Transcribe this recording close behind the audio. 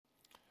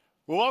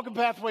Well, welcome,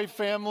 Pathway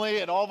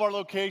family, at all of our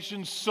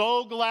locations.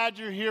 So glad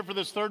you're here for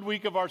this third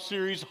week of our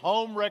series,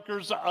 Home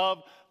Wreckers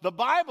of the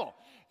Bible.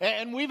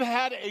 And we've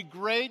had a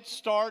great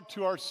start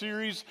to our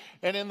series,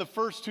 and in the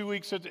first 2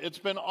 weeks, it's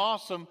been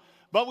awesome.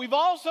 But we've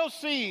also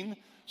seen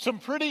some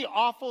pretty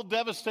awful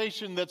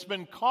devastation that's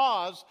been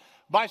caused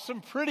by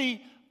some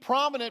pretty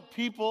prominent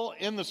people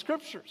in the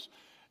Scriptures.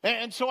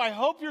 And so I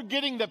hope you're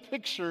getting the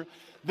picture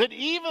that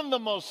even the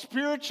most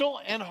spiritual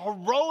and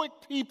heroic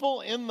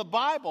people in the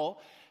Bible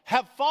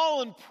have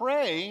fallen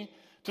prey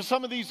to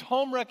some of these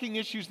home-wrecking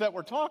issues that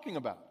we're talking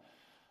about.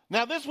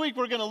 Now, this week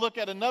we're going to look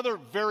at another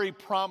very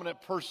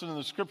prominent person in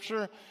the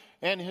Scripture,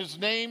 and his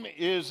name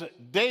is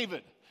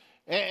David.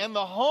 And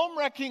the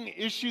home-wrecking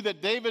issue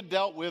that David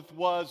dealt with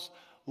was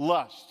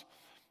lust.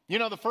 You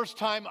know, the first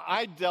time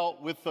I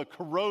dealt with the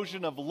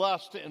corrosion of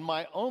lust in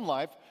my own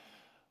life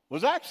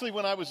was actually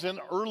when I was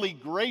in early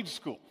grade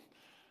school.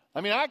 I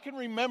mean, I can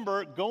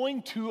remember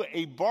going to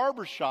a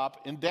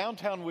barbershop in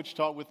downtown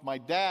Wichita with my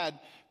dad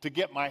to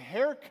get my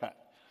hair cut.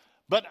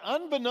 But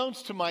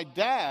unbeknownst to my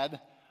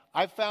dad,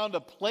 I found a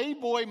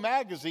Playboy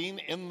magazine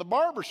in the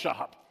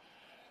barbershop.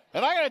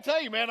 And I got to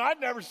tell you, man, I'd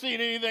never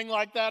seen anything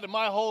like that in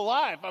my whole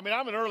life. I mean,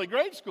 I'm in early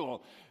grade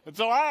school. And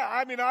so,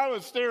 I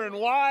was staring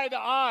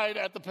wide-eyed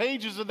at the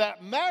pages of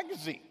that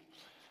magazine.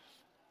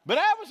 But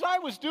as I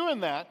was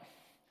doing that,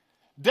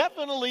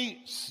 definitely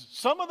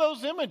some of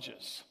those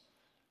images,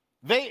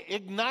 they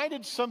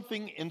ignited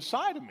something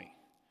inside of me.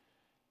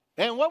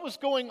 And what was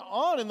going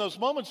on in those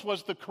moments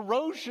was the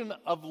corrosion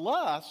of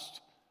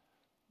lust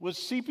was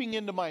seeping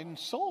into my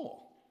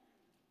soul.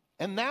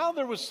 And now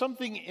there was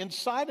something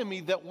inside of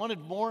me that wanted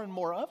more and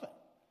more of it.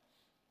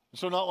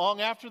 So not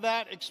long after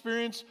that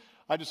experience,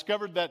 I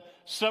discovered that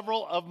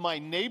several of my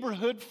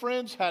neighborhood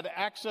friends had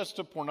access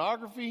to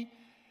pornography.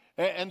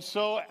 And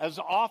so as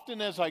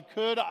often as I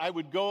could, I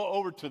would go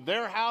over to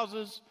their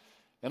houses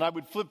and I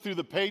would flip through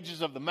the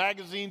pages of the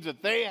magazines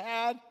that they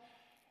had.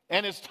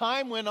 And as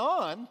time went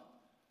on,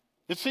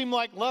 it seemed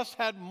like lust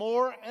had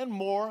more and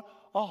more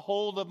a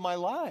hold of my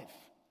life.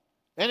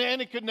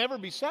 And it could never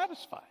be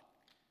satisfied.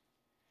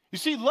 You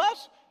see,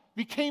 lust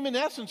became, in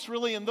essence,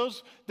 really, in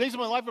those days of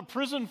my life, a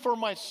prison for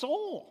my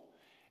soul.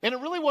 And it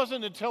really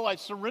wasn't until I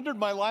surrendered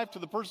my life to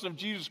the person of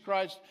Jesus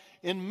Christ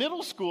in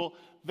middle school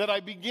that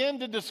I began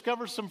to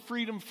discover some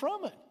freedom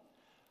from it.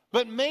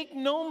 But make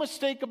no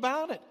mistake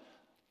about it,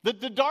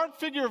 the dark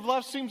figure of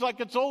lust seems like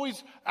it's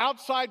always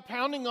outside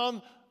pounding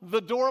on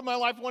the door of my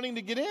life wanting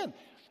to get in.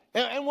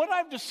 And what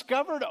I've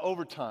discovered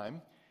over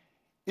time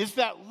is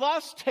that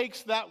lust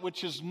takes that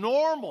which is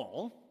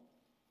normal,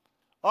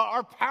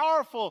 our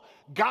powerful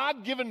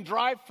God-given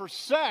drive for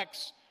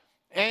sex,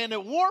 and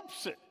it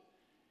warps it.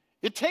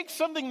 It takes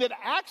something that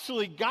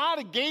actually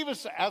God gave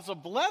us as a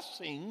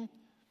blessing,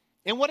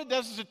 and what it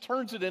does is it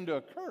turns it into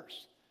a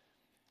curse.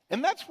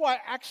 And that's why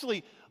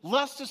actually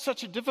lust is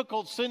such a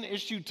difficult sin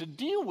issue to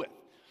deal with,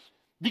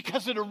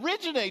 because it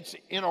originates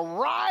in a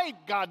right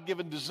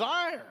God-given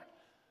desire,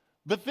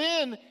 but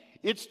then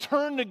it's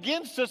turned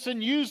against us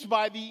and used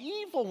by the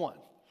evil one.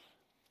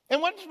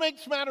 And what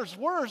makes matters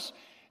worse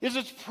is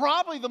it's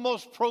probably the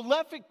most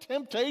prolific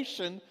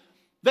temptation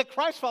that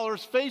Christ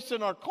followers face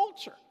in our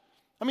culture.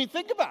 I mean,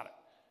 think about it.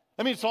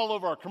 I mean, it's all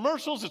over our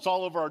commercials, it's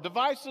all over our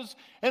devices,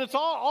 and it's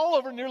all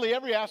over nearly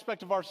every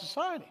aspect of our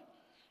society.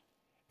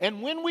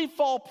 And when we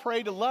fall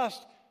prey to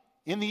lust,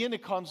 in the end,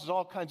 it causes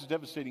all kinds of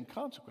devastating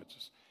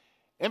consequences.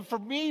 And for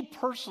me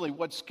personally,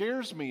 what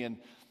scares me and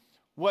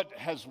what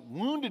has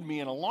wounded me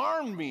and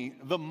alarmed me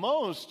the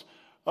most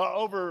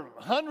over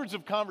hundreds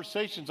of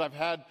conversations I've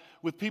had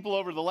with people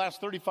over the last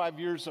 35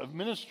 years of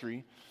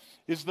ministry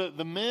is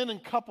the men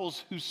and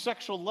couples whose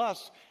sexual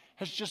lust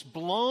has just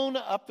blown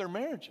up their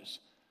marriages.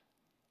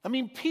 I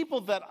mean,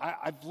 people that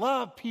I've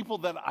loved, people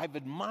that I've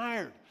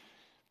admired,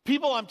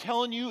 people, I'm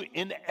telling you,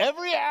 in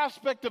every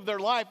aspect of their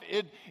life,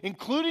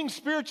 including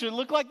spiritually,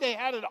 look like they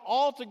had it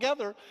all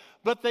together,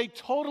 but they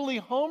totally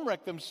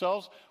home-wrecked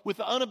themselves with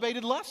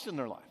unabated lust in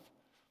their life.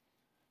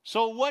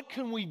 So what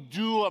can we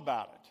do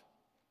about it?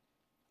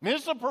 I mean,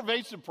 this is a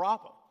pervasive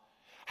problem.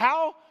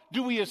 How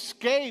do we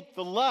escape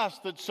the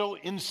lust that so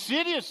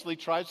insidiously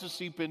tries to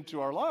seep into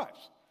our lives?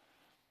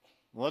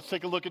 Well, let's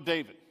take a look at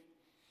David.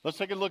 Let's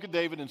take a look at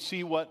David and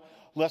see what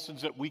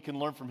lessons that we can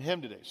learn from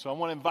him today. So I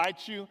want to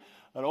invite you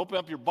to open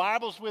up your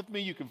Bibles with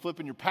me. You can flip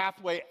in your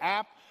Pathway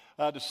app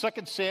to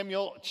 2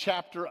 Samuel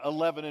chapter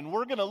 11. And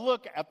we're going to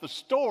look at the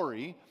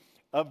story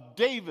of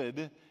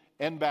David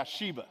and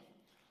Bathsheba.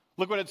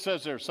 Look what it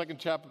says there,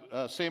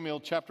 2 Samuel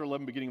chapter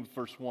 11, beginning with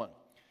verse 1.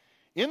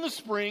 In the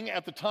spring,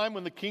 at the time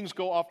when the kings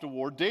go off to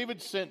war,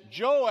 David sent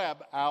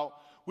Joab out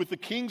with the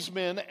king's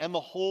men and the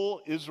whole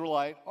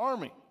Israelite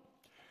army.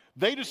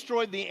 They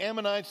destroyed the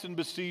Ammonites and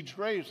besieged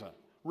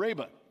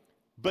Rabbah.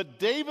 But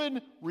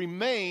David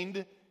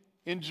remained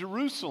in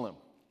Jerusalem.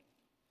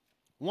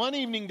 One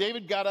evening,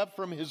 David got up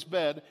from his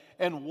bed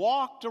and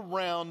walked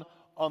around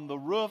on the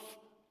roof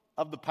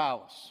of the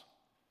palace.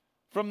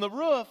 From the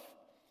roof,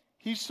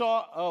 he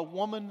saw a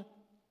woman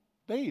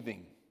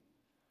bathing.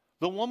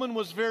 The woman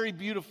was very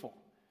beautiful,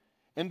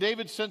 and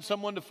David sent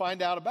someone to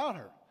find out about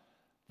her.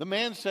 The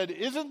man said,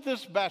 "Isn't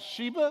this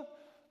Bathsheba,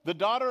 the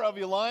daughter of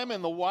Eliam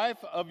and the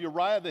wife of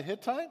Uriah the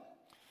Hittite?"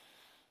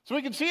 So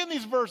we can see in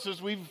these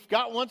verses, we've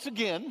got once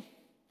again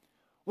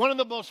one of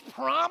the most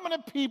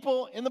prominent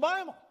people in the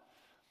Bible.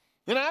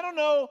 And I don't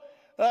know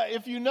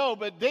if you know,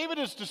 but David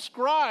is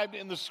described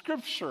in the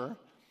scripture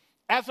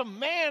as a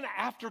man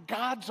after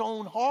God's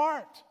own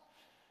heart.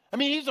 I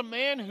mean, he's a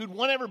man who'd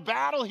won every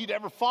battle he'd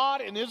ever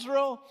fought in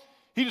Israel.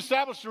 He'd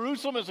established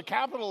Jerusalem as a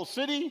capital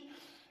city.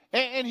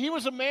 And he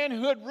was a man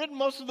who had written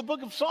most of the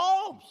book of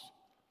Psalms.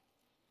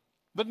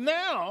 But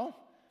now,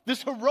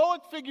 this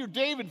heroic figure,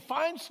 David,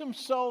 finds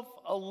himself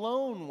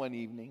alone one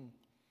evening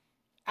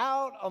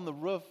out on the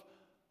roof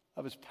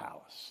of his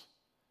palace.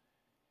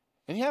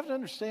 And you have to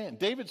understand,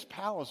 David's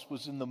palace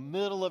was in the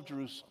middle of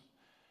Jerusalem.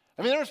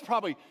 I mean, there was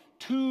probably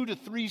 2 to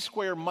 3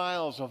 square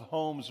miles of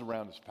homes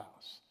around his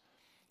palace.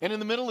 And in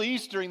the Middle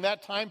East, during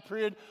that time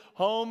period,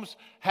 homes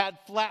had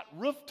flat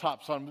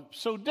rooftops on them.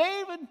 So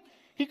David,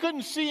 he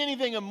couldn't see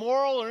anything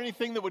immoral or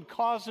anything that would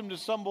cause him to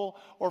stumble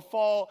or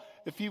fall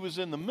if he was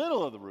in the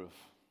middle of the roof.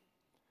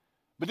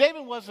 But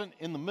David wasn't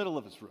in the middle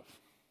of his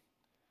roof.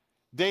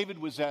 David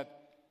was at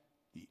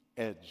the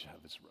edge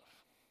of his roof.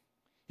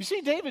 You see,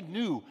 David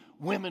knew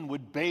women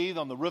would bathe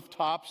on the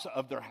rooftops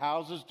of their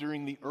houses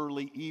during the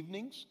early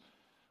evenings.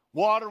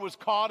 Water was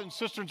caught in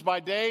cisterns by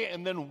day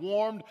and then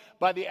warmed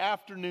by the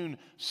afternoon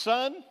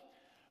sun.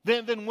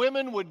 Then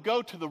women would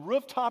go to the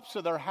rooftops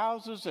of their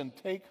houses and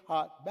take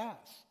hot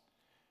baths.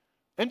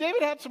 And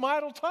David had some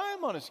idle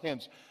time on his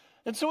hands.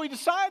 And so he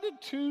decided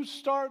to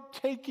start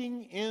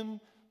taking in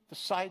the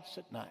sights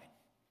at night.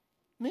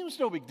 And it was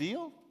no big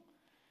deal.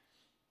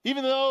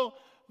 Even though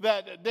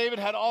that David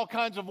had all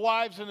kinds of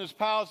wives in his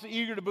palace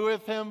eager to be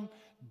with him,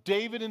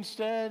 David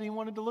instead, he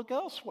wanted to look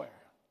elsewhere.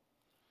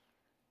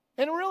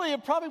 And really,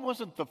 it probably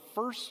wasn't the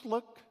first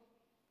look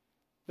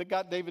that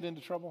got David into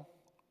trouble.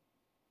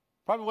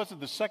 Probably wasn't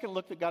the second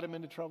look that got him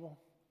into trouble.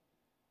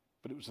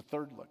 But it was the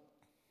third look.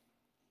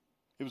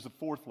 It was the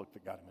fourth look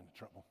that got him into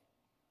trouble.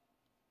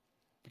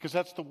 Because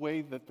that's the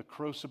way that the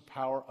corrosive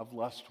power of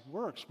lust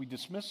works. We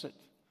dismiss it.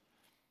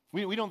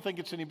 We don't think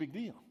it's any big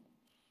deal.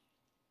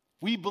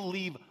 We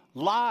believe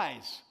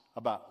lies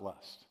about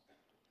lust.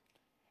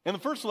 And the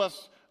first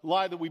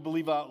lie that we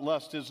believe about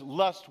lust is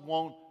lust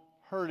won't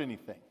hurt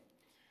anything.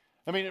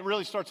 I mean, it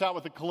really starts out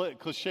with a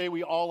cliche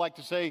we all like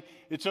to say,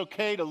 it's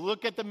okay to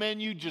look at the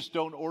menu, just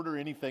don't order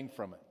anything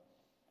from it.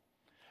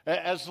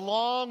 As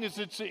long as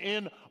it's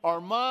in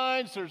our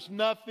minds, there's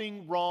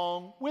nothing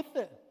wrong with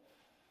it.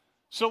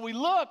 So we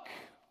look,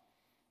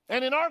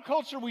 and in our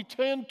culture, we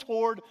tend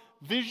toward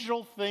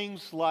visual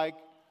things like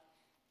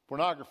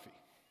pornography.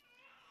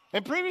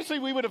 And previously,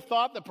 we would have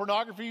thought that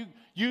pornography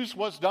use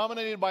was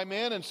dominated by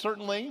men, and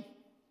certainly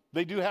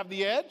they do have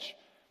the edge.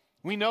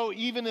 We know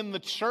even in the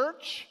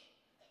church,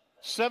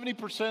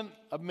 70%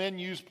 of men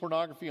use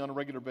pornography on a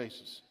regular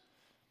basis.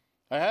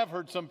 I have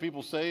heard some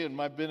people say, and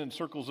I've been in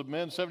circles of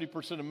men,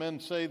 70% of men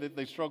say that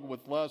they struggle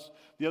with lust.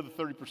 The other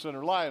 30%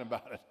 are lying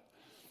about it.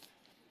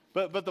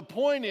 But the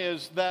point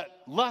is that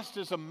lust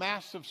is a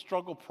massive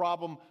struggle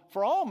problem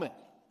for all men.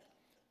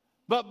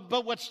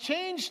 But what's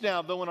changed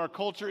now, though, in our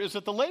culture is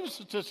that the latest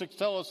statistics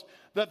tell us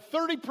that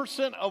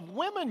 30% of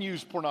women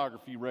use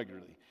pornography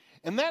regularly.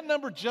 And that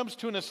number jumps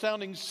to an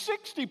astounding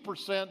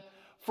 60%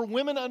 for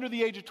women under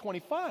the age of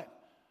 25.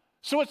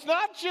 So it's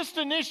not just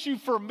an issue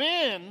for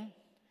men,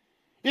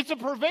 it's a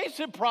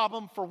pervasive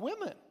problem for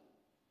women.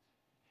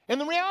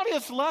 And the reality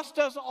is lust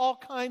does all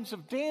kinds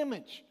of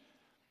damage,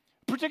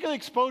 particularly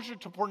exposure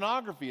to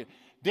pornography. It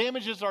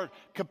damages our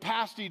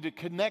capacity to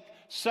connect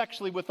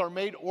sexually with our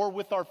mate or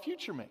with our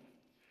future mate.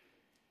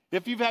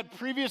 If you've had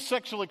previous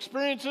sexual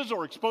experiences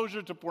or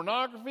exposure to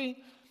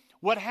pornography,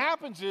 what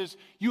happens is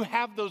you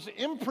have those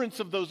imprints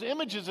of those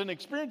images and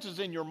experiences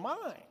in your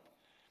mind.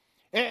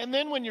 And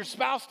then when your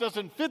spouse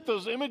doesn't fit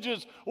those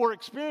images or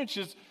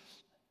experiences,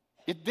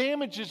 it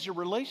damages your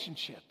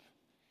relationship.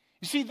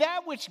 You see,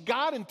 that which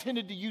God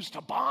intended to use to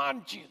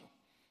bond you,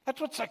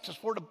 that's what sex is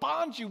for, to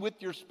bond you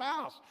with your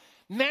spouse.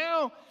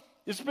 Now,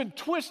 it's been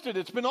twisted,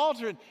 it's been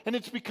altered, and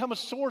it's become a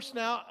source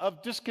now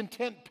of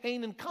discontent,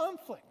 pain, and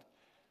conflict.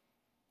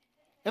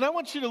 And I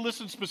want you to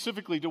listen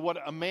specifically to what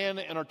a man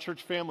in our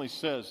church family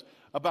says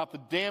about the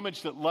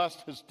damage that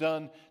lust has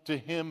done to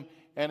him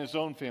and his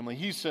own family.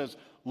 He says,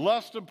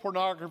 "Lust and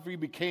pornography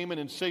became an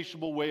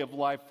insatiable way of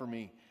life for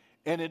me,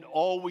 and it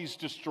always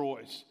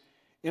destroys.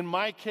 In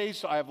my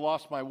case, I have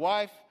lost my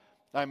wife,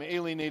 I'm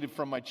alienated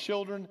from my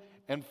children,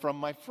 and from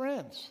my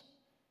friends."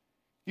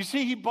 You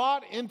see, he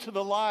bought into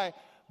the lie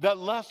that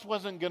lust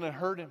wasn't going to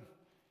hurt him,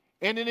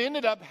 and it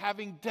ended up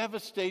having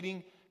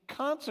devastating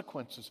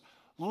consequences.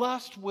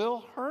 Lust will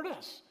hurt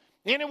us,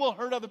 and it will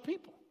hurt other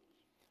people.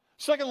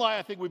 Second lie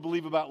I think we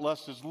believe about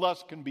lust is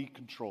lust can be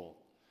controlled.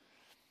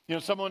 You know,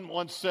 someone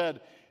once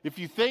said, if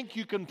you think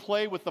you can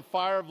play with the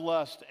fire of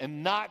lust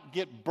and not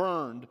get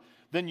burned,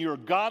 then you're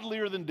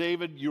godlier than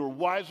David, you're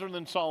wiser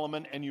than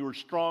Solomon, and you are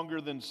stronger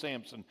than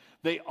Samson.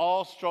 They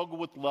all struggled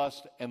with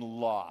lust and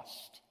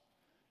lost.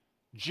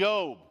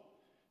 Job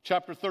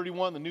Chapter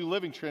 31, the New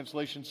Living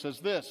Translation says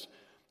this: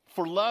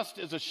 "For lust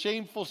is a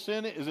shameful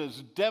sin, it is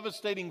a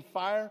devastating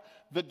fire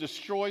that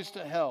destroys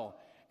to hell,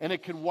 and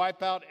it can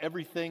wipe out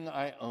everything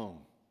I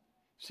own."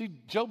 See,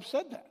 Job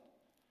said that.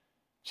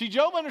 See,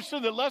 Job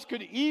understood that lust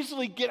could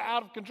easily get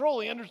out of control.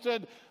 He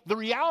understood the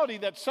reality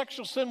that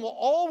sexual sin will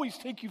always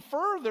take you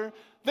further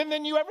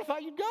than you ever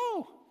thought you'd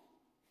go.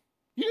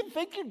 You didn't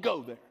think you'd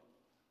go there.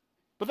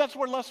 But that's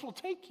where lust will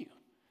take you.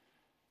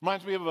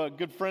 Reminds me of a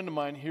good friend of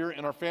mine here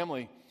in our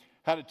family,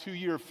 had a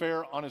 2-year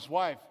affair on his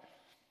wife.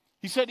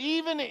 He said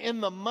even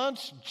in the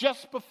months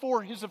just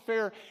before his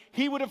affair,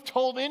 he would have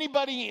told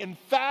anybody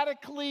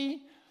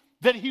emphatically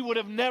that he would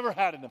have never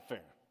had an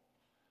affair.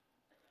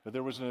 But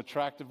there was an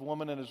attractive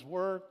woman at his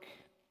work.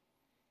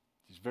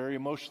 She's very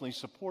emotionally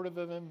supportive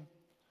of him.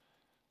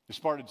 They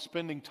started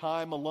spending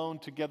time alone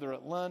together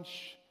at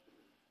lunch,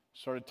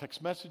 started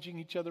text messaging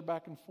each other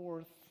back and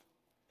forth.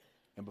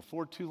 And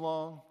before too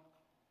long,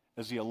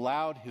 as he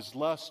allowed his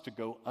lust to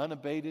go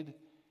unabated,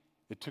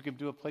 it took him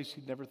to a place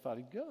he never thought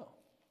he'd go.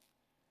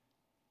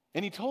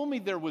 And he told me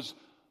there was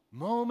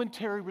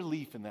momentary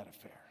relief in that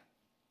affair.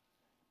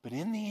 But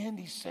in the end,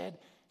 he said,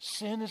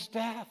 sin is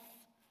death.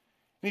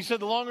 And he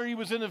said the longer he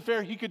was in the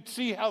affair, he could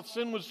see how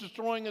sin was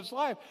destroying his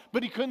life,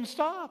 but he couldn't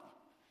stop.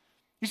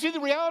 You see, the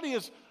reality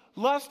is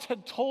lust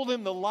had told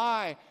him the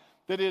lie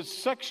that his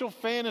sexual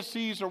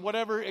fantasies or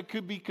whatever, it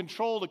could be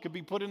controlled, it could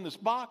be put in this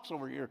box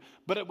over here,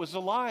 but it was a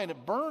lie and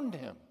it burned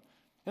him.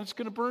 And it's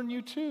going to burn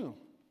you too.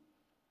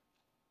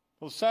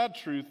 Well, the sad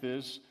truth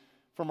is,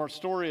 from our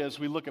story as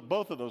we look at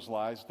both of those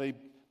lies, they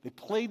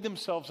played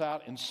themselves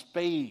out in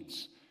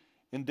spades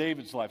in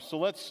David's life. So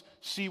let's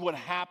see what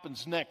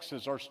happens next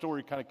as our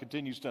story kind of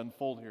continues to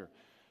unfold here.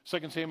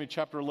 2 Samuel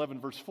chapter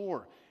 11, verse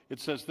 4, it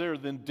says there,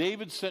 "Then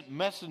David sent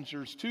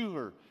messengers to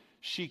her.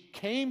 She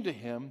came to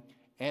him,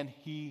 and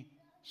he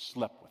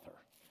slept with her."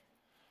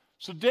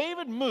 So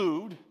David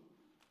moved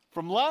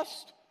from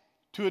lust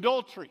to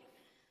adultery.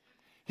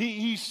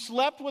 He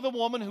slept with a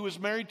woman who was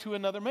married to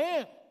another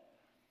man.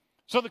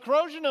 So the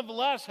corrosion of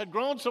lust had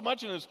grown so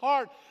much in his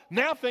heart,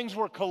 now things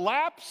were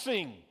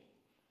collapsing.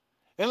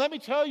 And let me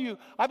tell you,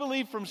 I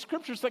believe from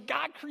scriptures that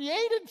God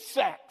created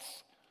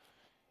sex.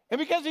 And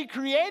because he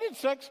created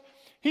sex,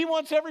 he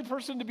wants every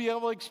person to be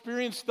able to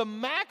experience the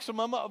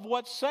maximum of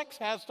what sex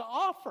has to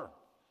offer.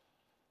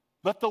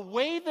 But the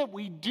way that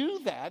we do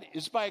that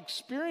is by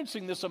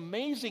experiencing this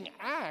amazing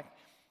act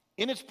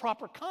in its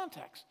proper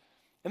context.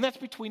 And that's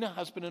between a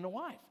husband and a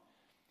wife.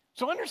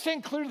 So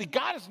understand clearly,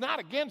 God is not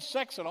against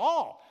sex at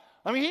all.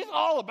 I mean, he's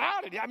all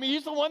about it. I mean,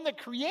 he's the one that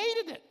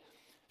created it.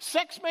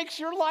 Sex makes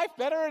your life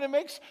better and it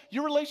makes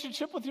your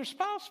relationship with your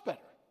spouse better.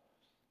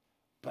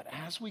 But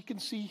as we can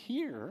see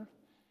here,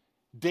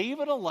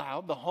 David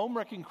allowed the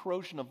home-wrecking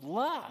corrosion of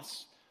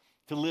lust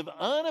to live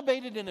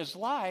unabated in his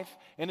life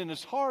and in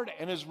his heart,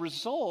 and as a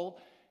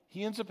result,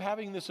 he ends up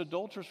having this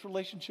adulterous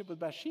relationship with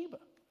Bathsheba.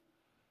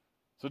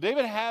 So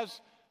David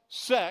has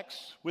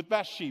sex with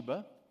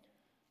Bathsheba.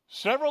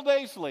 Several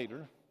days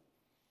later,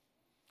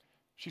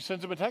 she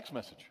sends him a text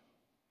message.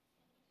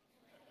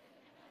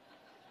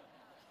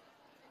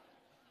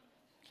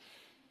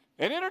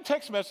 And in her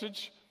text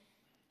message,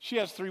 she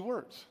has 3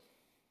 words.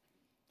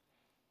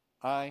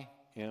 I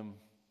am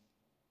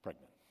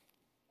pregnant.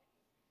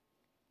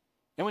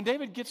 And when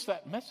David gets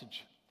that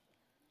message,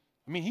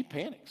 I mean, he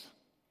panics.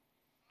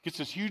 Gets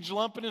this huge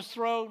lump in his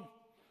throat,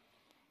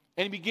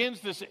 and he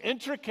begins this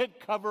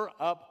intricate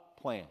cover-up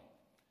plan.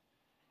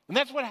 And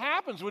that's what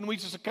happens when we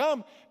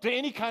succumb to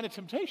any kind of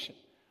temptation.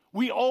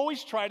 We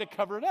always try to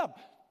cover it up.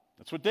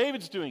 That's what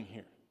David's doing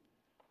here.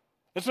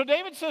 And so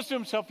David says to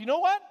himself, you know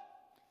what?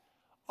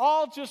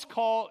 I'll just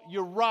call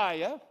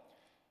Uriah,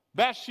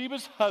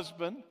 Bathsheba's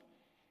husband,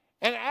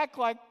 and act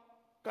like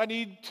I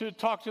need to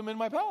talk to him in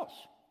my palace.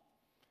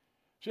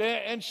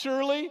 And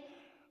surely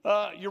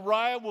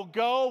Uriah will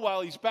go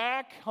while he's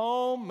back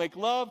home, make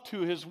love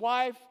to his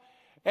wife,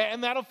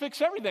 and that'll fix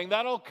everything.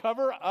 That'll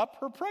cover up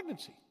her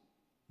pregnancy.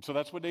 So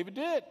that's what David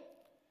did.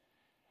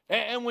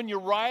 And when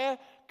Uriah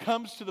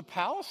comes to the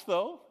palace,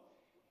 though,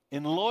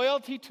 in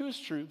loyalty to his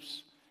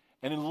troops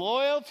and in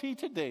loyalty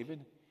to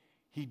David,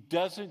 he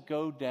doesn't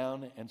go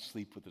down and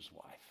sleep with his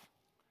wife.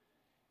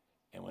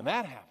 And when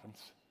that happens,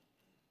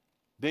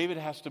 David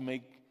has to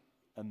make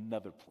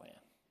another plan.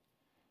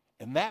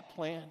 And that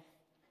plan,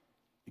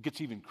 it gets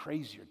even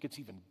crazier, it gets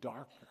even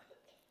darker.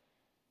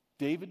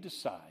 David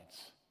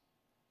decides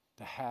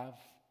to have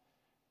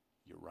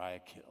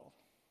Uriah killed.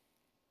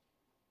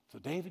 So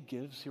David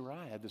gives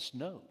Uriah this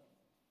note.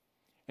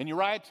 And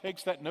Uriah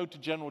takes that note to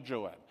General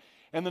Joab.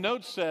 And the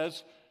note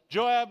says,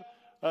 Joab,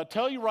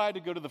 tell Uriah to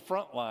go to the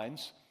front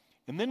lines.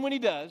 And then when he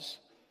does,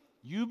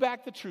 you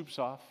back the troops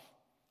off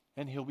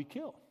and he'll be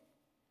killed.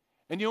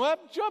 And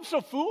Joab's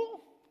no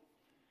fool.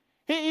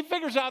 He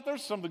figures out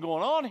there's something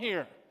going on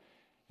here.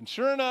 And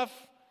sure enough,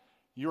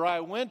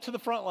 Uriah went to the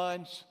front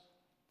lines,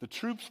 the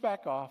troops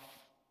back off,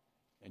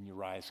 and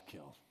Uriah's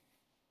killed.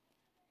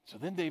 So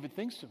then David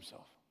thinks to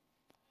himself,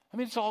 I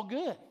mean, it's all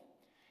good.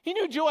 He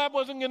knew Joab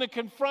wasn't going to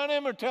confront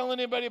him or tell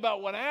anybody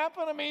about what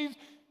happened. I mean,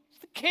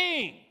 he's the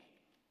king.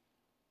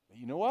 But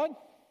you know what?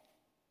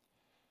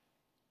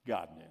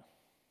 God knew.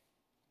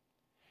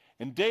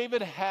 And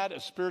David had a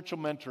spiritual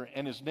mentor,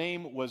 and his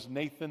name was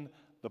Nathan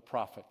the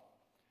prophet.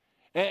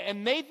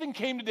 And Nathan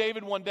came to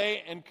David one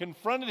day and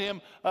confronted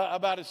him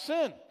about his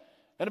sin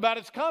and about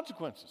its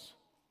consequences.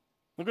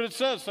 Look what it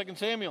says, 2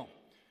 Samuel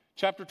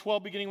chapter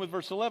 12, beginning with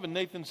verse 11.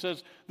 Nathan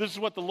says, "This is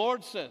what the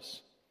Lord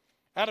says.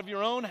 Out of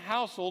your own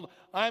household,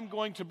 I am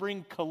going to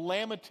bring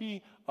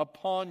calamity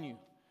upon you.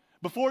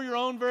 Before your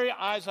own very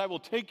eyes, I will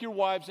take your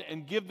wives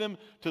and give them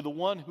to the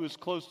one who is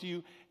close to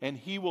you, and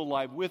he will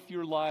lie with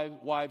your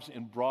wives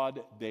in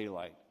broad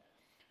daylight.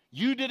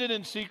 You did it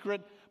in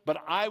secret,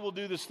 but I will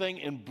do this thing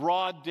in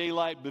broad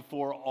daylight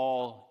before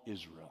all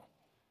Israel."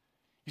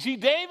 You see,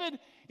 David,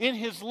 in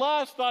his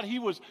lust, thought he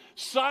was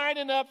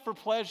signing up for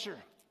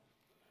pleasure.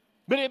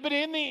 But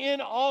in the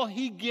end, all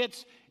he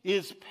gets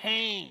is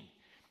pain.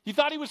 He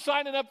thought he was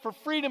signing up for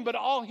freedom, but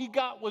all he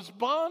got was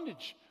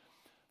bondage.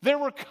 There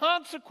were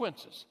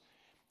consequences.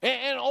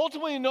 And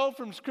ultimately, you know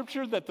from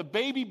Scripture that the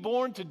baby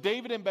born to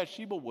David and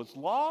Bathsheba was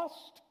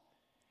lost.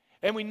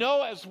 And we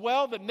know as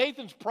well that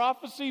Nathan's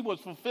prophecy was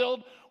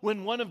fulfilled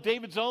when one of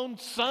David's own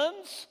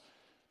sons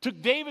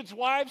took David's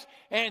wives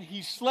and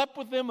he slept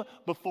with them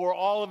before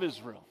all of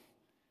Israel.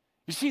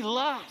 You see,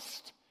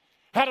 lust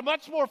had a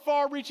much more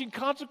far-reaching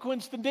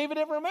consequence than David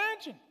ever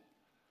imagined.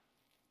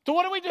 So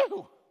what do we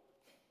do?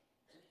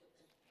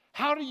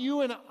 How do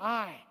you and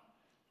I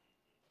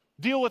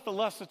deal with the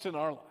lust that's in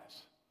our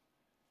lives?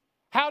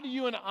 How do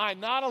you and I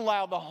not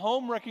allow the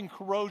home-wrecking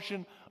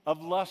corrosion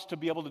of lust to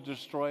be able to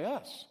destroy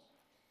us?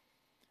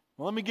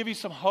 Well, let me give you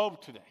some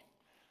hope today.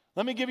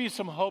 Let me give you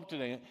some hope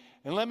today.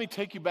 And let me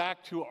take you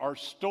back to our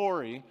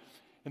story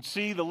and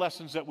see the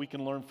lessons that we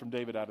can learn from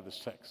David out of this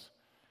text.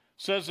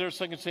 It says there,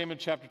 2 Samuel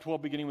chapter 12,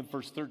 beginning with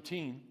verse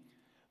 13.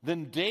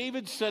 Then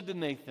David said to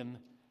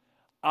Nathan,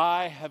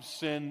 "I have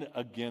sinned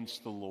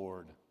against the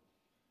Lord."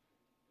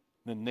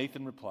 Then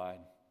Nathan replied,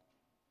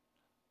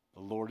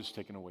 "The Lord has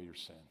taken away your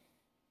sin.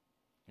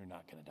 You're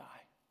not going to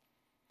die."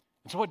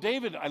 And so what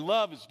David, I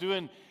love, is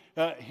doing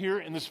here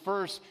in this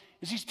verse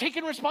is he's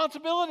taking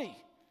responsibility.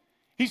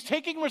 He's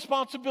taking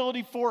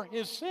responsibility for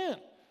his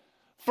sin.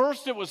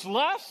 First it was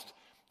lust,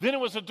 then it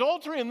was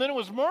adultery, and then it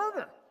was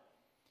murder.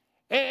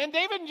 And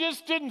David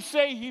just didn't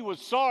say he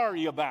was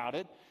sorry about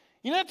it.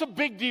 You know, that's a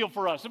big deal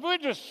for us. If we're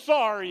just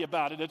sorry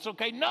about it, it's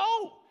okay.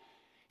 No.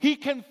 He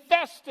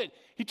confessed it.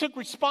 He took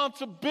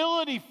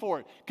responsibility for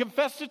it.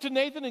 Confessed it to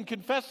Nathan and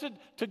confessed it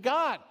to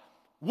God.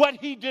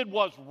 What he did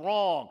was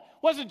wrong.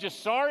 Wasn't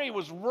just sorry, it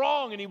was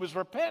wrong, and he was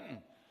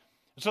repentant.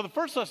 So the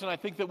first lesson I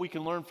think that we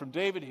can learn from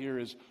David here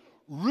is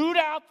root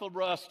out the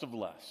lust of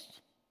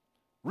lust.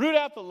 Root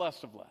out the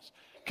lust of lust.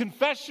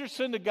 Confess your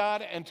sin to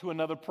God and to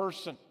another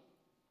person.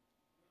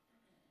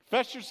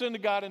 Confess your sin to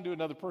God and to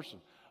another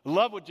person. I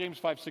love what James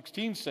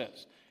 5:16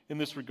 says in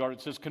this regard.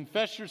 It says,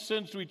 "Confess your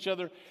sins to each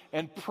other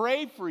and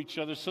pray for each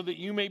other so that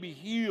you may be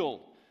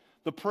healed.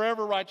 The prayer of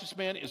a righteous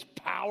man is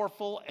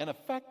powerful and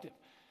effective."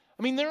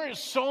 I mean, there is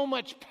so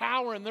much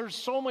power and there's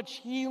so much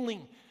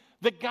healing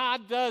that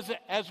God does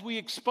as we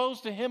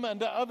expose to Him and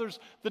to others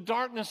the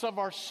darkness of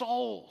our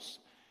souls.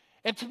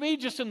 And to me,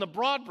 just in the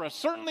broad brush,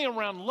 certainly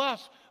around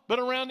lust, but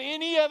around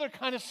any other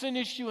kind of sin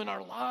issue in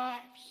our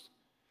lives.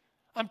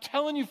 I'm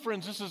telling you,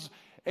 friends, this is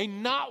a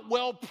not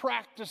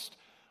well-practiced,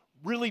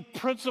 really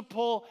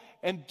principle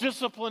and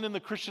discipline in the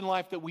Christian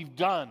life that we've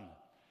done.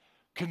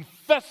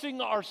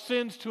 Confessing our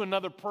sins to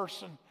another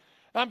person.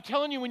 And I'm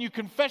telling you, when you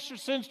confess your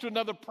sins to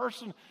another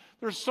person,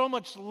 there's so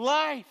much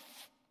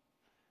life.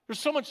 There's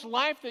so much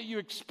life that you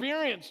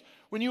experience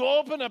when you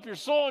open up your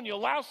soul and you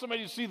allow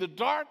somebody to see the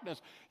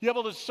darkness. You're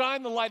able to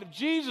shine the light of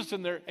Jesus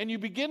in there, and you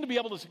begin to be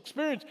able to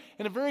experience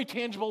in a very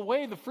tangible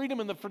way the freedom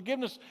and the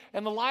forgiveness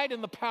and the light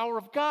and the power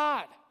of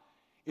God.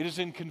 It is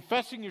in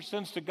confessing your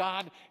sins to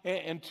God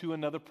and to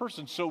another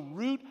person. So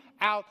root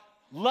out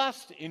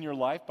lust in your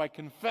life by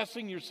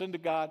confessing your sin to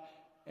God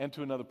and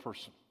to another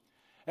person.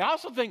 And I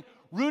also think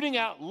rooting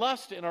out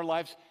lust in our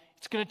lives,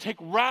 it's going to take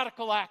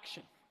radical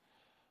action.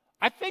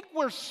 I think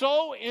we're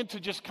so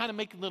into just kind of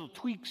making little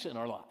tweaks in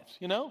our lives,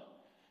 you know?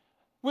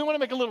 We want to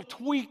make a little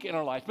tweak in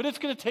our life, but it's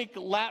going to take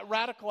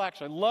radical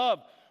action. I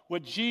love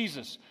what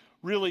Jesus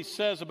really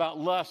says about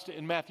lust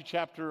in Matthew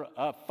chapter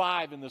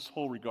 5 in this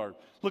whole regard.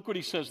 Look what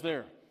he says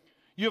there.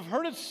 "You have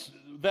heard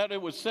that it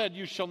was said,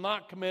 'You shall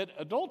not commit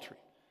adultery.'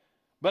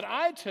 But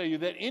I tell you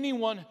that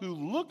anyone who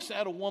looks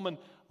at a woman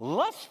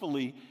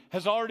lustfully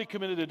has already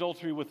committed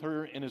adultery with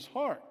her in his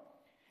heart.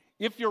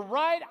 If your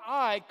right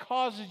eye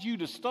causes you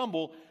to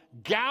stumble,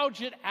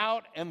 gouge it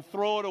out and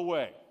throw it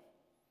away.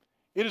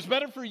 It is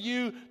better for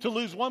you to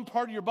lose one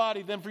part of your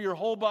body than for your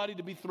whole body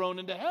to be thrown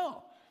into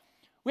hell."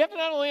 We have to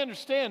not only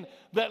understand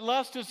that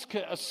lust is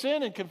a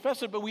sin and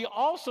confess it, but we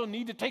also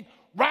need to take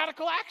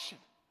radical action.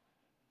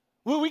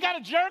 We got to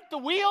jerk the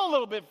wheel a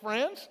little bit,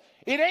 friends.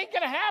 It ain't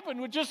going to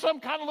happen with just some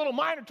kind of little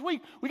minor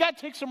tweak. We got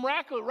to take some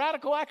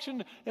radical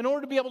action in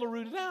order to be able to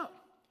root it out.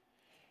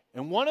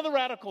 And one of the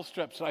radical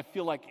steps that I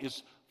feel like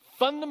is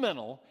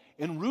fundamental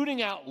in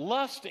rooting out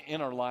lust in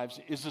our lives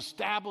is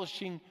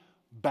establishing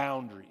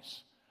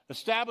boundaries.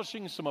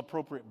 establishing some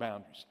appropriate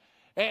boundaries.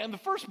 And the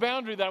first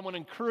boundary that I want to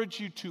encourage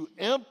you to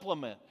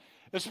implement,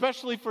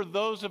 especially for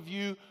those of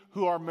you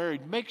who are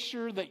married, make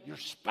sure that your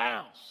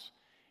spouse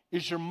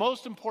is your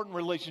most important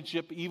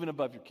relationship, even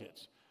above your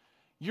kids.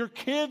 Your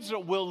kids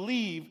will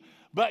leave,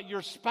 but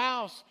your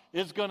spouse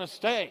is going to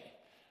stay.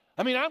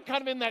 I mean, I'm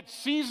kind of in that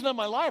season of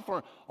my life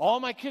where all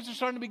my kids are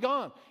starting to be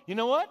gone. You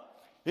know what?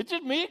 It's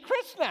just me and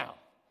Chris now.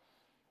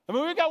 I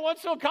mean, we've got one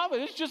still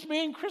coming. It's just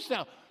me and Chris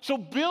now. So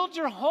build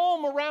your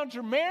home around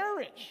your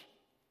marriage.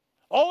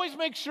 Always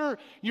make sure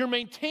you're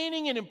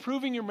maintaining and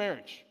improving your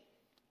marriage.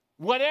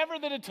 Whatever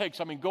that it takes.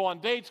 I mean, go on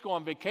dates, go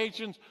on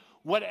vacations,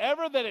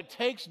 whatever that it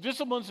takes,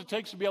 disciplines it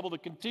takes to be able to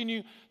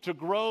continue to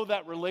grow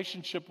that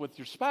relationship with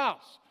your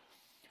spouse.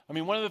 I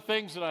mean, one of the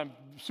things that I'm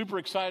super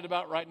excited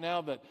about right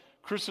now that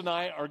Chris and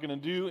I are going to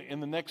do in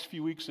the next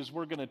few weeks is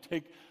we're going to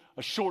take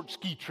a short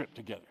ski trip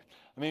together.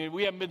 I mean,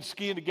 we haven't been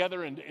skiing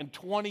together in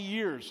 20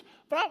 years,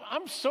 but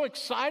I'm so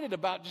excited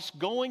about just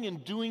going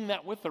and doing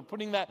that with her,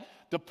 putting that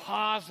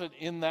deposit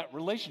in that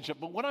relationship.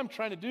 But what I'm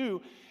trying to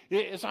do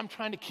is I'm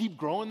trying to keep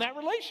growing that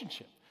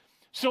relationship.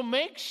 So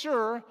make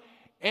sure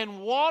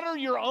and water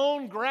your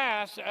own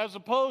grass as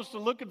opposed to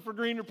looking for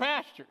greener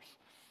pastures.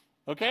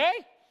 Okay?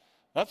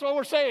 That's what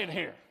we're saying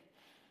here.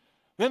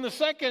 Then the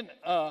second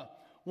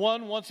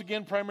one, once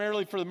again,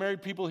 primarily for the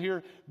married people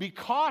here, be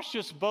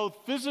cautious both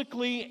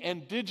physically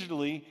and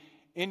digitally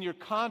in your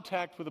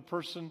contact with a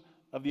person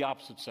of the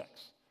opposite sex.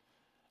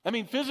 I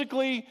mean,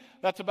 physically,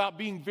 that's about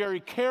being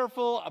very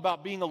careful,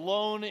 about being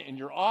alone in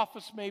your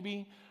office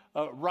maybe,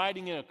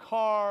 riding in a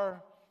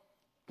car,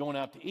 going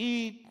out to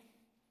eat,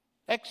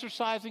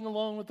 exercising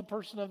alone with the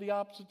person of the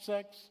opposite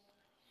sex.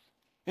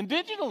 And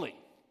digitally,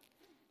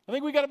 I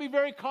think we got to be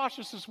very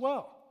cautious as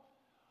well.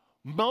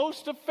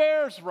 Most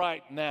affairs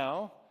right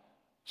now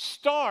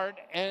start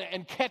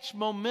and catch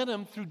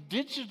momentum through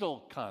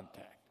digital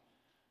contact.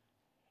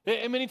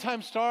 It many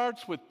times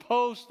starts with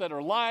posts that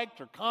are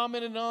liked or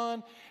commented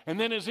on, and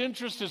then as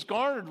interest is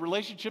garnered,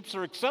 relationships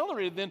are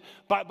accelerated then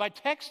by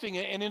texting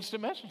and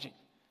instant messaging.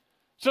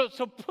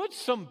 So put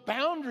some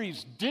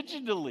boundaries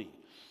digitally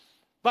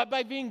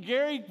by being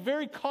very,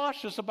 very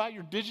cautious about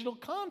your digital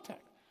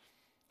contact.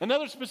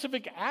 Another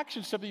specific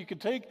action step that you can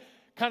take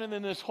kind of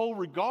in this whole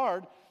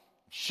regard,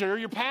 share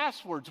your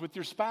passwords with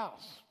your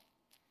spouse.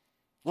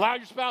 Allow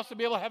your spouse to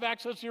be able to have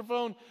access to your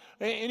phone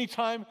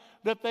anytime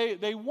that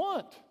they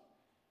want.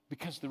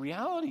 Because the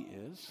reality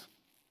is,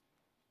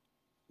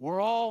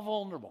 we're all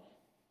vulnerable.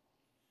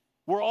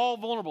 We're all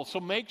vulnerable. So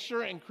make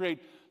sure and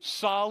create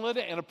solid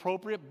and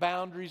appropriate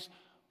boundaries,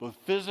 both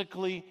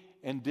physically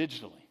and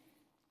digitally.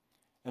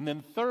 And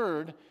then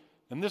third,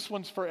 and this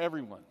one's for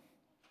everyone,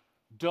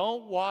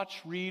 don't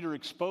watch, read, or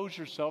expose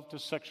yourself to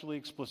sexually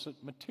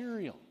explicit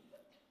material.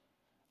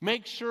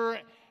 Make sure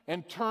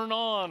and turn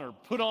on or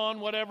put on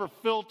whatever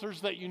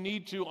filters that you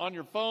need to on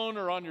your phone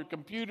or on your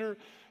computer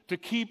to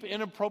keep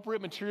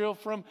inappropriate material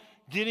from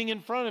getting in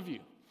front of you.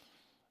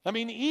 I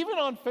mean, even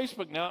on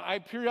Facebook now, I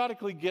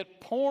periodically get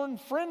porn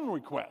friend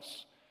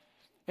requests.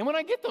 And when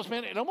I get those,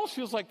 man, it almost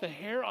feels like the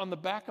hair on the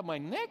back of my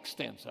neck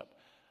stands up.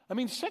 I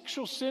mean,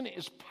 sexual sin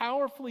is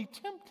powerfully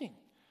tempting.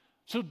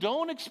 So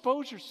don't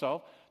expose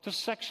yourself to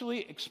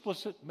sexually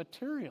explicit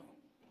material.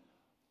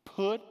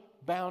 Put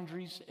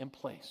boundaries in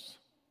place.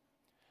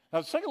 Now,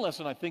 the second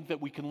lesson I think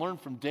that we can learn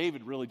from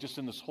David really just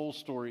in this whole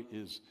story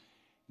is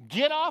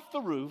get off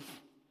the roof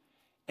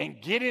and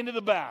get into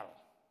the battle.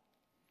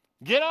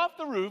 Get off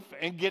the roof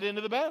and get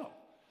into the battle.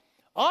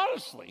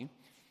 Honestly,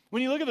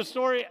 when you look at the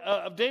story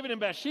of David and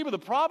Bathsheba, the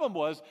problem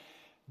was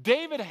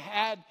David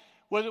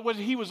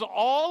he was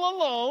all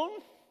alone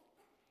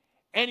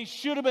and he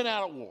should have been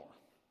out at war.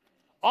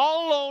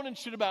 All alone and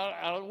should have been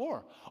out at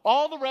war.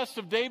 All the rest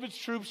of David's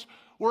troops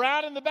were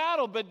out in the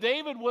battle, but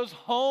David was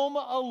home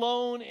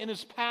alone in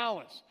his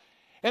palace.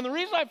 And the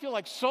reason I feel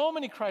like so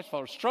many Christ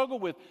followers struggle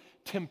with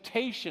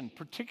temptation,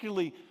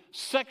 particularly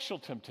sexual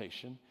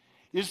temptation,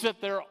 is that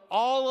they're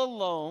all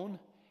alone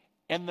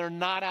and they're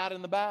not out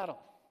in the battle.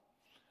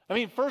 I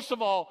mean, first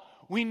of all,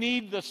 we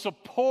need the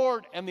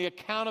support and the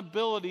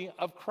accountability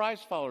of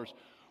Christ followers.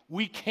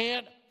 We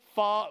can't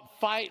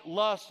fight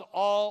lust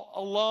all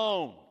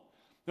alone.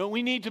 No,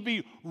 we need to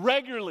be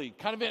regularly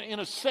kind of in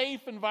a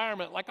safe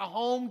environment, like a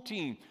home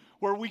team,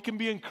 where we can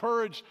be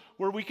encouraged,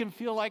 where we can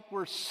feel like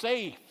we're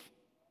safe,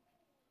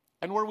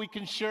 and where we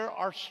can share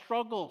our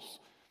struggles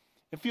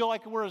and feel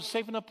like we're a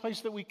safe enough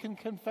place that we can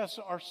confess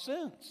our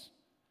sins.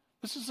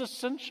 This is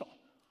essential.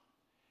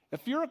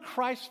 If you're a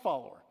Christ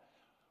follower,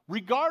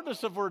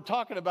 regardless if we're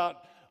talking about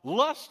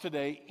lust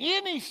today,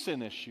 any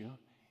sin issue,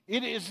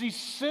 it is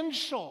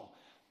essential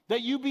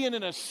that you be in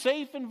a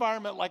safe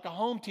environment like a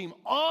home team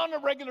on a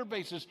regular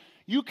basis.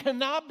 You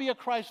cannot be a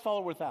Christ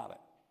follower without it.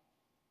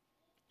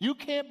 You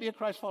can't be a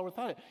Christ follower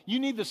without it. You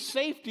need the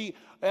safety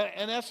and,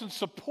 in essence,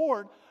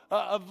 support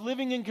of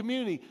living in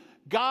community.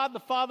 God, the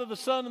Father, the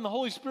Son, and the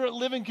Holy Spirit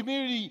live in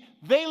community.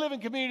 They live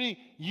in community.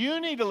 You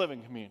need to live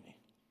in community.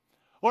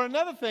 Or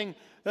another thing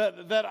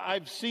that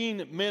I've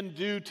seen men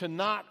do to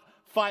not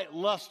fight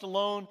lust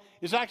alone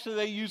is actually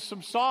they use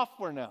some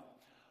software now.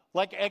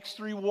 like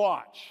X3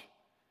 Watch.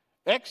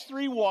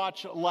 X3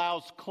 Watch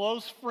allows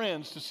close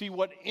friends to see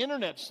what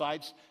internet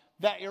sites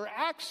that you're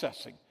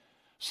accessing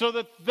so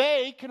that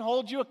they can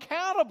hold you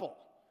accountable.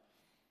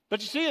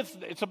 But you see,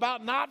 it's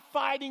about not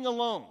fighting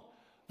alone.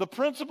 The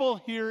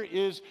principle here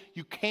is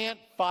you can't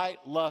fight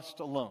lust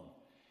alone.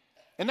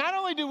 And not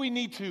only do we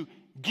need to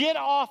get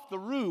off the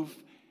roof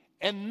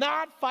and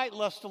not fight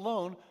lust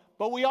alone,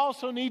 but we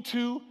also need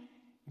to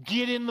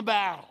get in the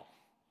battle.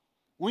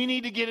 We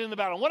need to get in the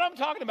battle. What I'm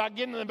talking about,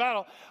 getting in the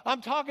battle,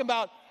 I'm talking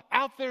about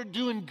out there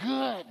doing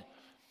good.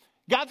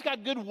 God's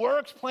got good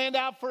works planned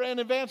out in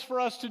advance for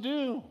us to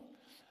do.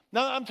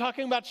 Now, I'm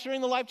talking about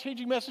sharing the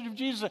life-changing message of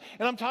Jesus,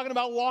 and I'm talking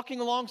about walking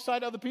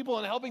alongside other people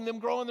and helping them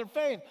grow in their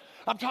faith.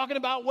 I'm talking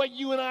about what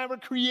you and I were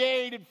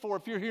created for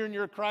if you're here and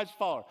you're a Christ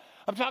follower.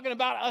 I'm talking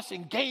about us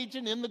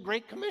engaging in the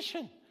Great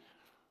Commission.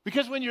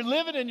 Because when you're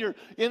living and you're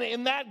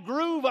in that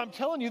groove, I'm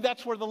telling you,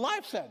 that's where the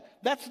life's at.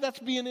 That's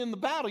being in the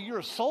battle. You're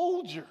a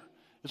soldier,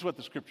 is what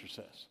the Scripture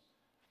says.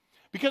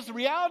 Because the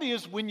reality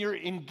is when you're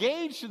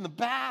engaged in the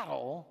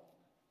battle,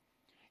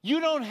 you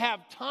don't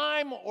have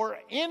time or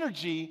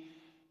energy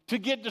to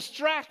get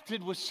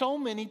distracted with so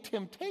many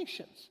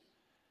temptations.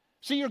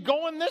 See, you're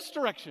going this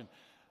direction.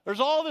 There's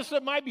all this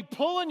that might be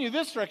pulling you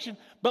this direction,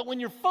 but when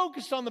you're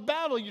focused on the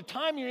battle, your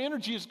time, your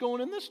energy is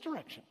going in this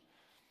direction.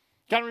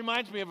 Kind of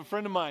reminds me of a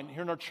friend of mine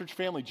here in our church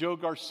family, Joe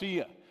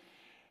Garcia.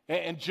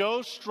 And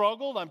Joe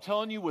struggled, I'm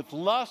telling you, with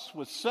lust,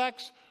 with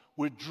sex,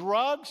 with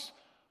drugs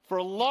for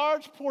a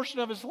large portion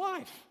of his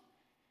life.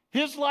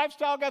 His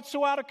lifestyle got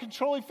so out of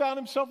control, he found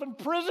himself in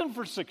prison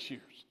for 6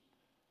 years.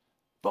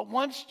 But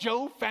once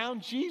Joe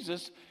found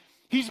Jesus,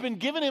 he's been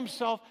giving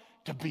himself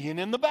to being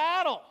in the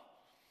battle.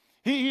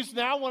 He's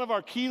now one of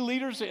our key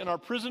leaders in our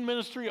prison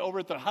ministry over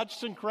at the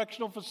Hutchinson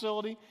Correctional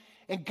Facility,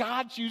 and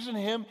God's using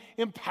him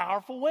in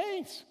powerful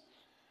ways.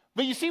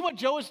 But you see what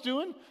Joe is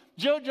doing?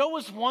 Joe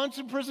was once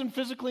in prison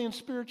physically and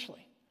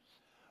spiritually.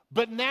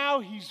 But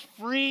now he's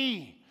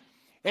free,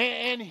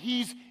 and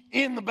he's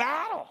in the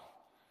battle.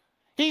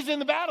 He's in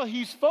the battle.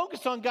 He's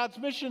focused on God's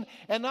mission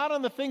and not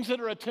on the things that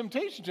are a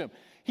temptation to him.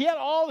 He had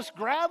all this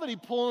gravity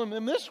pulling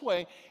him this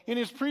way in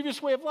his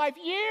previous way of life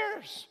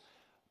years.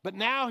 But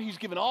now he's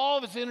given all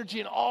of his energy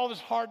and all of his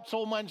heart,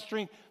 soul, mind, and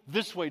strength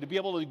this way to be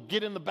able to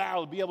get in the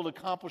battle, to be able to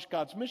accomplish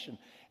God's mission.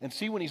 And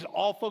see, when he's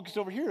all focused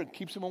over here, it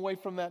keeps him away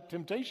from that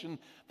temptation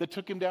that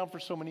took him down for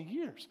so many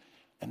years.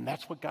 And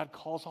that's what God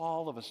calls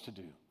all of us to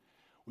do.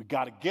 We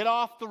got to get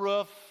off the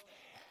roof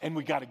and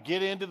we got to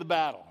get into the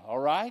battle, all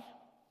right?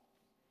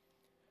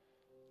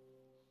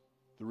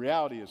 The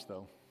reality is,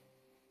 though,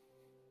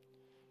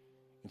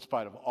 in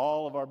spite of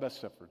all of our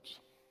best efforts,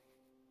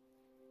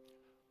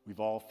 we've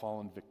all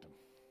fallen victim.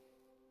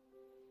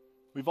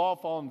 We've all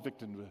fallen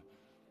victim to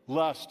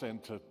lust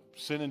and to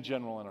sin in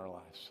general in our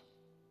lives.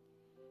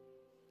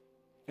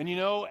 And you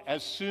know,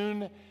 as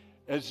soon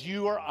as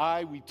you or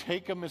I, we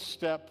take a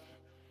misstep,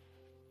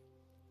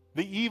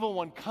 the evil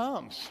one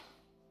comes.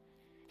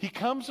 He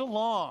comes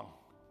along.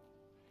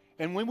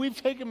 And when we've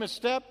taken a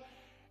misstep,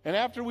 and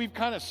after we've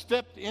kind of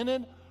stepped in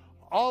it,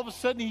 all of a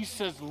sudden he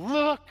says,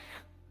 look,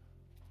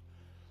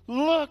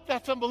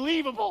 that's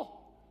unbelievable.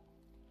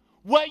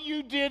 What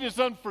you did is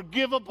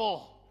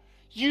unforgivable.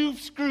 You've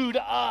screwed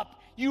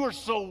up. You are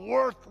so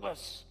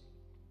worthless.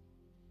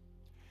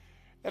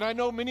 And I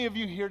know many of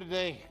you here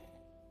today,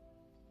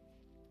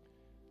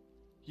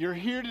 you're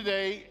here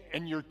today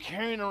and you're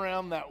carrying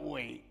around that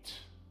weight.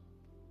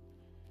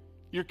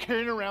 You're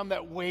carrying around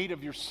that weight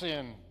of your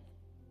sin.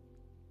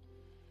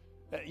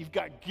 You've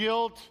got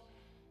guilt,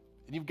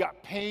 and you've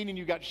got pain, and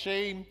you've got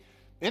shame.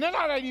 And it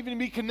might not even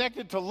be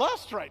connected to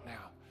lust right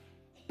now.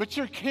 But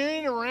you're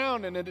carrying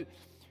around, and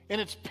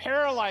it's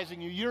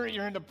paralyzing you. You're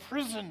in a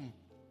prison.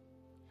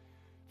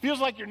 Feels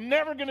like you're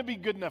never going to be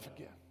good enough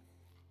again.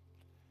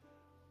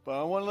 But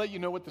I want to let you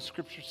know what the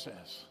Scripture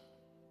says.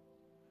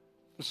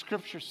 The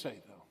Scriptures say,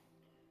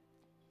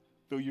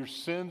 though your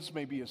sins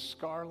may be as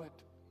scarlet,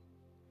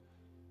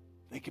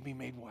 they can be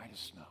made white as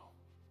snow.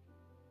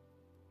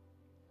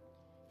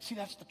 See,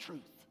 that's the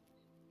truth.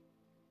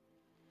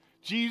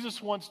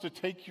 Jesus wants to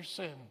take your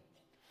sin,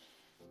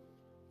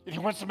 and he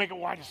wants to make it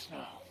white as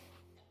snow.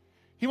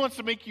 He wants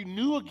to make you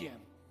new again.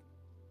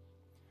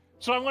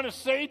 So I want to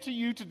say to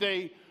you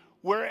today,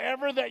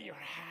 wherever that you're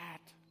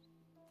at,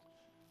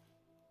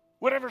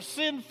 whatever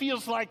sin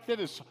feels like that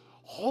is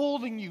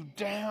holding you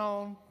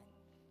down,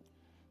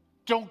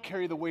 don't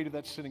carry the weight of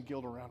that sin and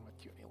guilt around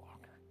with you any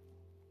longer.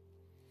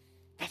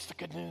 That's the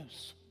good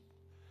news.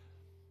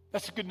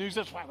 That's the good news.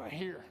 That's why we're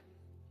here.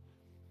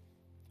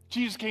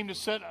 Jesus came to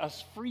set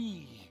us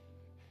free.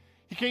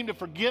 He came to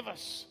forgive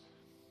us.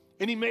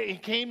 And he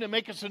came to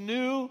make us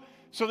anew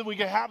so that we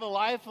could have a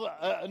life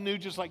anew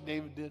just like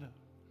David did.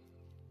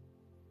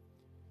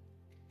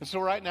 And so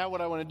right now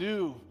what I want to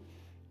do,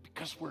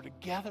 because we're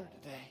together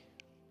today,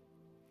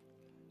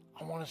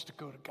 I want us to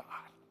go to God.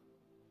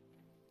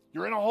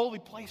 You're in a holy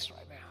place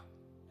right now.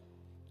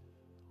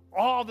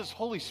 All this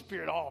Holy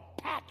Spirit all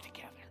packed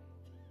together.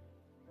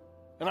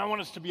 And I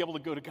want us to be able to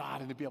go to God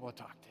and to be able to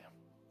talk to him.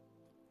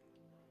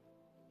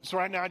 So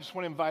right now, I just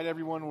want to invite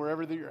everyone,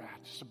 wherever that you're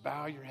at, just to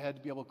bow your head,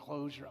 to be able to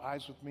close your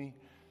eyes with me.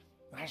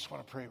 And I just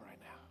want to pray right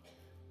now.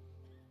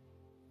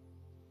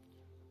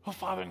 Oh,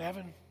 Father in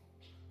heaven,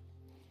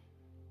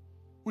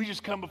 we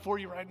just come before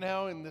you right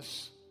now in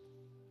this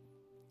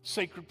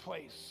sacred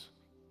place.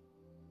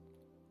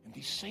 In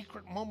these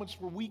sacred moments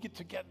where we get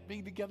to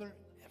be together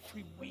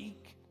every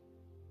week.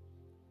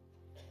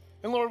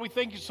 And Lord, we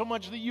thank you so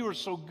much that you are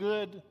so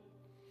good,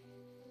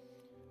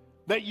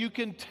 that you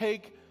can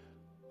take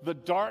the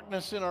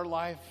darkness in our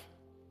life,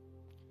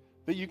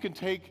 that you can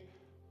take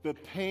the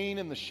pain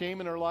and the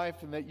shame in our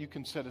life, and that you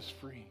can set us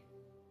free,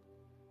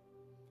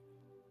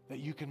 that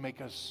you can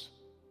make us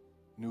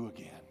new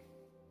again.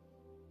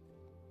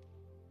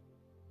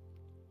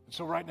 And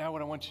so right now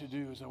what I want you to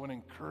do is I want to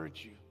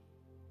encourage you.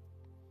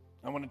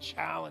 I want to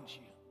challenge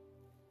you.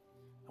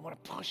 I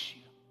want to push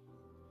you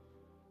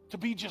to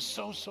be just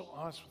so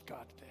honest with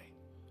God today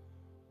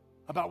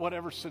about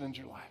whatever sin is in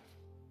your life.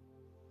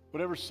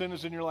 Whatever sin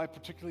is in your life,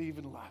 particularly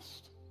even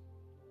lust.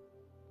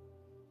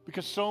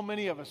 Because so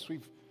many of us,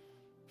 we've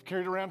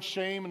carried around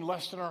shame and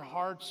lust in our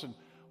hearts. And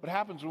what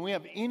happens when we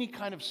have any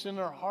kind of sin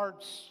in our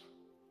hearts,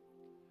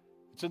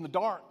 it's in the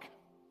dark.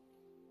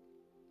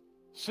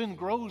 Sin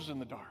grows in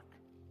the dark.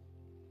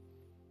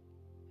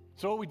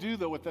 So what we do,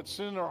 though, with that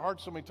sin in our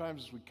hearts so many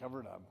times is we cover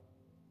it up.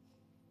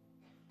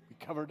 We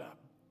cover it up.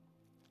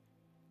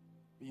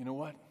 But you know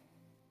what?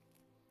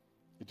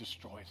 It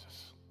destroys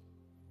us.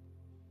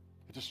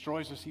 It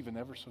destroys us even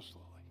ever so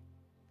slowly.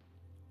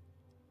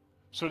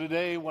 So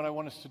today, what I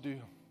want us to do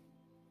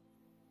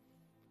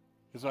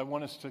is I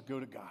want us to go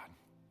to God.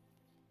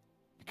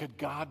 Because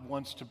God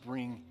wants to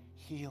bring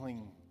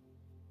healing.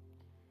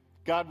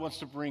 God wants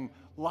to bring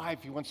life.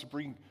 He wants to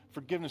bring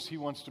forgiveness. He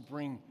wants to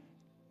bring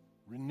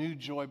renewed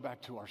joy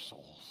back to our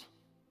souls.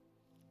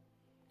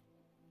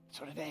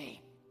 So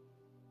today,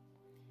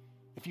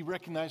 if you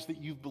recognize that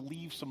you've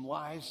believed some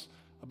lies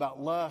about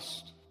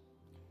lust,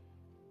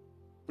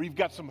 or you've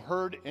got some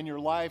hurt in your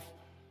life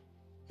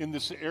in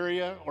this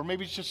area, or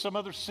maybe it's just some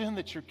other sin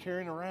that you're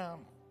carrying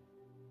around,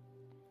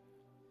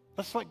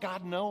 let's let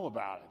God know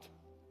about it.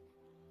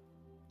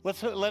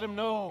 Let's let him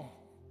know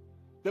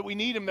that we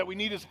need him, that we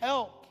need his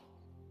help.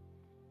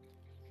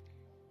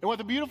 And what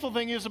the beautiful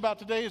thing is about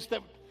today is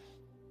that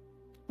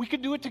we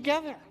can do it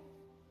together.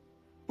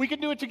 We can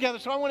do it together.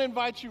 So I want to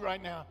invite you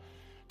right now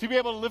to be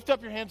able to lift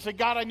up your hand and say,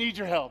 God, I need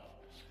your help.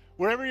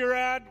 Wherever you're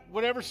at,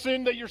 whatever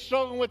sin that you're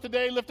struggling with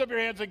today, lift up your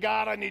hands and say,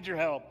 God, I need your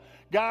help.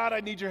 God, I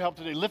need your help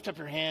today. Lift up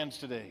your hands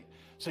today.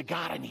 Say,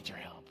 God, I need your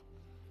help.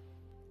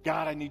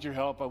 God, I need your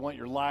help. I want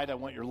your light. I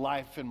want your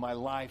life in my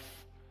life.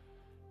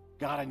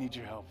 God, I need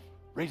your help.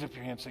 Raise up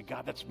your hand and say,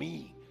 God, that's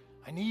me.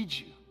 I need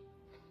you.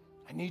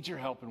 I need your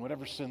help in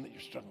whatever sin that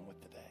you're struggling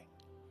with today.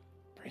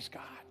 Praise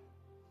God.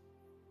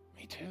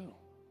 Me too.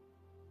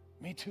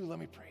 Me too. Let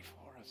me pray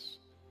for us.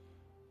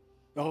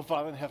 Oh,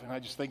 Father in heaven, I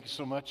just thank you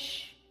so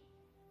much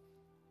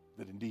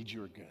that indeed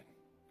you are good.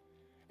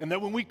 And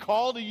that when we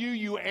call to you,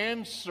 you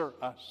answer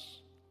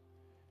us.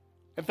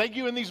 And thank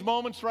you in these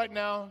moments right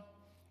now,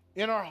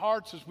 in our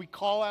hearts as we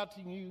call out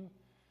to you,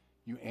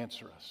 you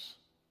answer us.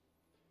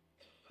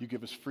 You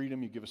give us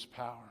freedom, you give us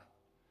power.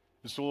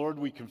 And so, Lord,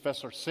 we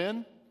confess our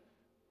sin.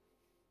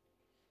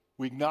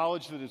 We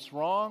acknowledge that it's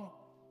wrong.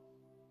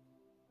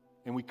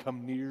 And we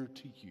come near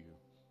to you.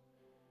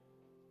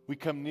 We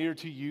come near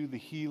to you, the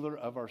healer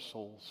of our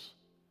souls.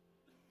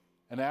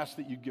 And ask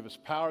that you give us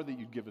power, that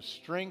you give us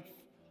strength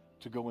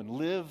to go and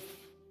live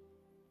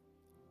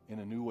in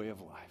a new way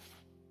of life.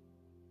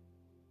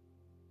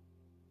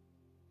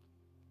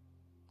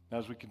 Now,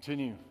 as we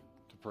continue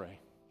to pray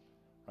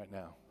right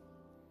now,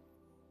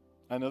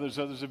 I know there's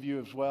others of you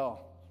as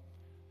well.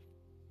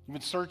 You've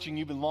been searching,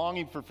 you've been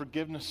longing for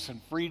forgiveness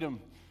and freedom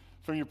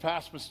from your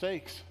past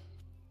mistakes.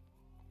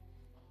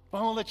 But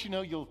I want to let you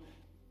know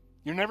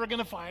you're never going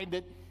to find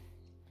it.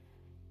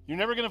 You're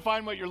never going to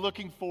find what you're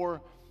looking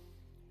for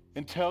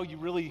until you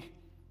really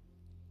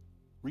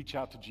reach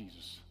out to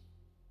Jesus.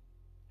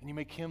 And you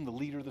make him the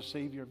leader, the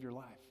Savior of your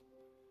life.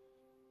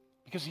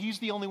 Because he's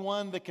the only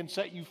one that can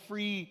set you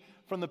free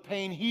from the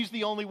pain. He's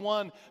the only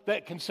one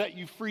that can set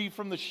you free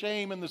from the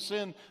shame and the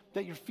sin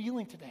that you're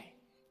feeling today.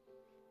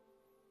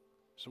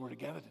 So we're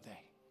together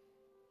today.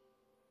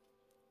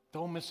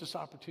 Don't miss this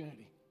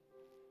opportunity.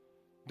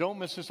 Don't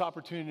miss this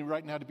opportunity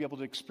right now to be able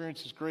to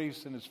experience his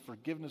grace and his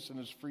forgiveness and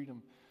his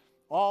freedom.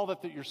 All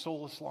that your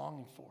soul is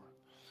longing for.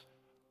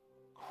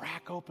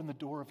 Crack open the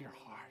door of your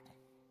heart.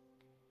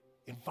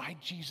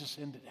 Invite Jesus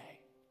in today.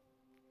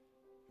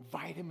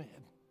 Invite him in.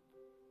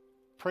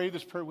 Pray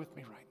this prayer with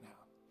me right now.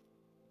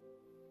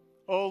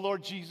 Oh,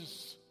 Lord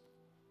Jesus,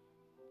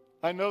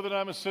 I know that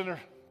I'm a sinner.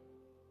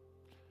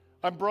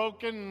 I'm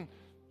broken.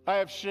 I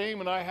have shame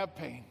and I have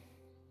pain.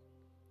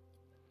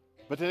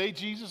 But today,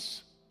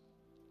 Jesus,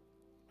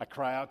 I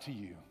cry out to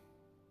you.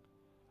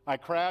 I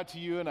cry out to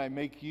you and I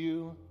make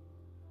you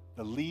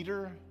the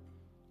leader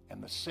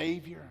and the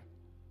Savior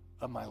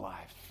of my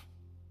life.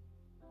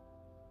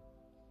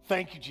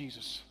 Thank you,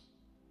 Jesus,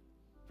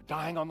 for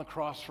dying on the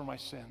cross for my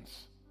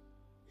sins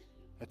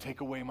that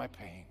take away my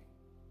pain.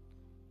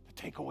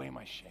 to take away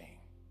my shame.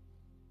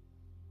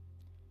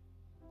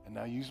 And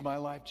now use my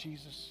life,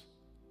 Jesus,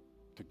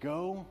 to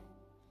go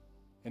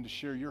and to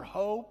share your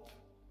hope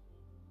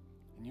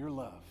and your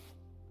love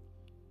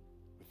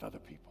with other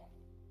people.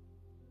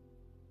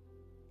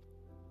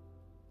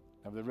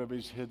 Now, with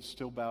everybody's heads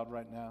still bowed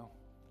right now,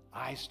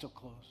 eyes still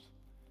closed.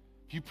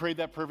 If you prayed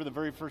that prayer for the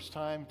very first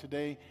time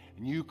today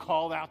and you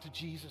called out to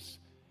Jesus,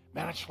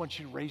 man, I just want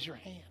you to raise your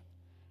hand.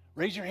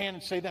 Raise your hand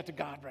and say that to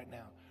God right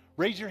now.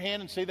 Raise your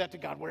hand and say that to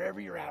God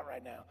wherever you're at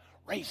right now.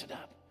 Raise it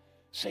up.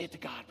 Say it to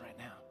God right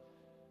now.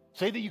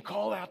 Say that you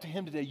called out to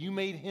him today. You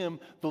made him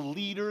the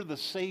leader, the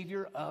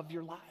Savior of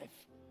your life.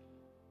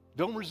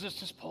 Don't resist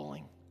his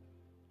pulling.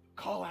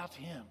 Call out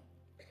to him.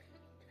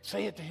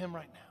 Say it to him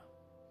right now.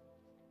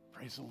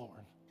 Praise the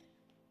Lord.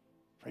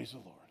 Praise the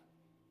Lord.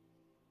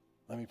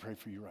 Let me pray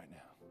for you right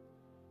now.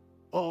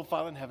 Oh,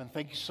 Father in heaven,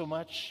 thank you so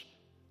much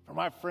for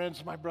my friends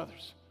and my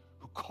brothers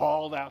who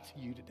called out to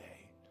you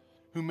today,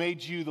 who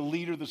made you the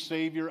leader, the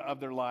Savior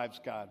of their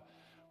lives, God.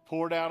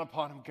 Pour down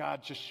upon them,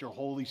 God, just your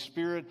Holy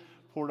Spirit.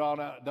 Pour down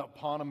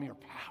upon them your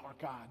power,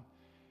 God.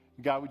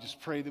 God, we just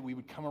pray that we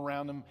would come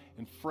around them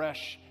in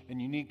fresh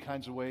and unique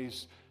kinds of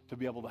ways to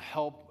be able to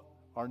help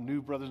our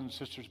new brothers and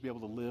sisters be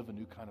able to live a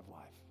new kind of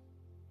life.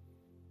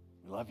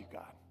 We love you,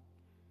 God.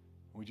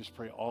 And we just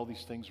pray all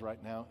these things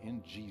right now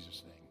in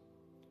Jesus'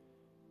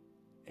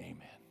 name.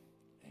 Amen.